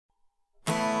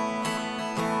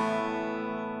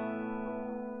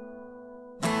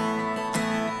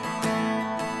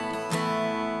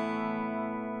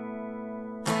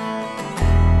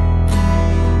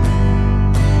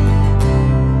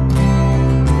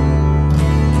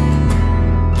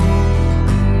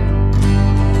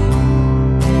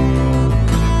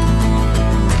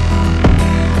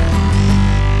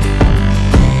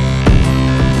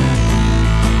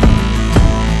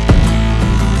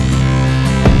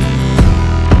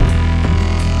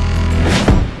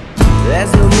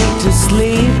to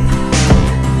sleep.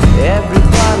 Every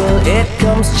bottle, it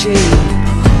comes cheap.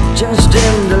 Just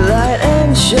dim the light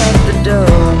and shut the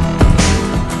door.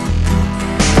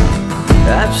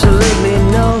 Absolutely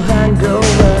no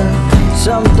hangover.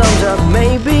 Some thumbs up,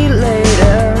 maybe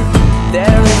later.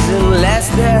 There isn't less,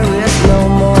 there is no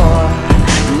more.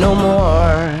 No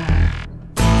more.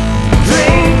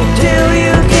 Drink till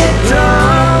you get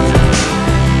drunk.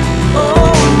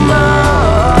 Oh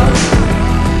my,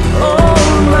 oh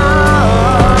my.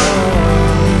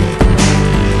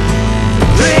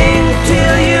 Drink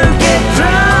till you get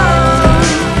drunk.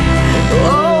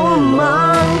 Oh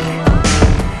monk.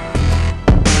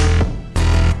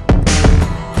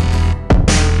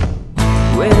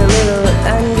 Wait a little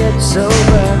and get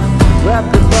sober. Grab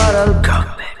the bottle,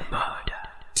 cockpit mode.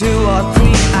 2 or 3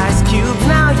 ice cubes,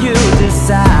 now you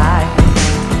decide.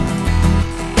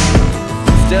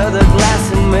 Stir the glass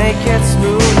and make it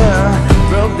smoother.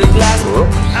 Broke the glass,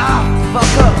 whoops, ah,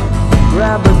 fuck up.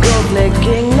 Grab a gold leg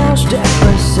king, now step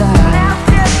aside. Now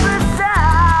step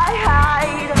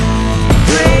aside.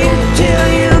 Drink till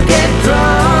you get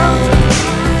drunk.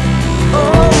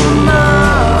 Oh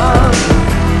my,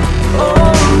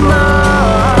 oh my.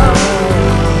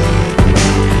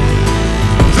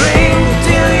 Drink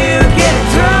till you get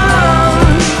drunk.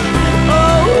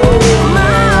 Oh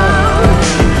my,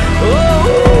 oh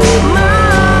my.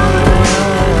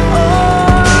 Oh,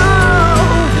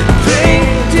 drink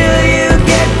till you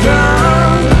get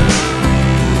drunk.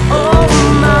 Oh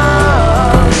my,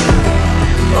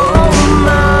 oh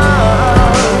my.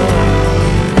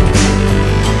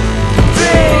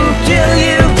 Drink till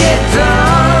you get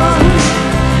drunk.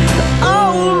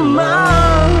 Oh my.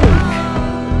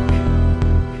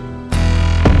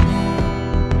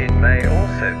 It may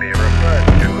also be referred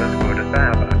to as good as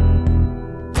baba.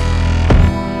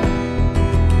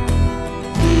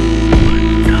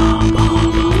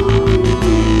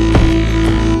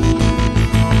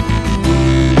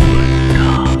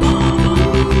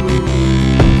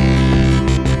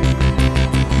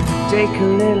 Take a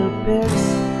little piss.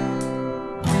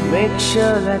 Make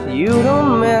sure that you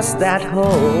don't miss that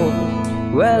hole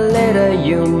where later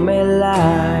you may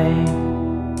lie.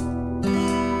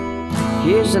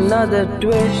 Here's another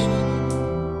twist.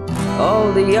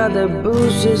 All the other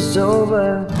booze is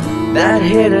over. That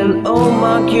hidden old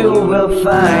monk you will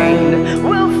find.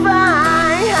 Will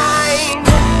find.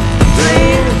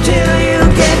 Drink till you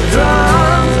get drunk.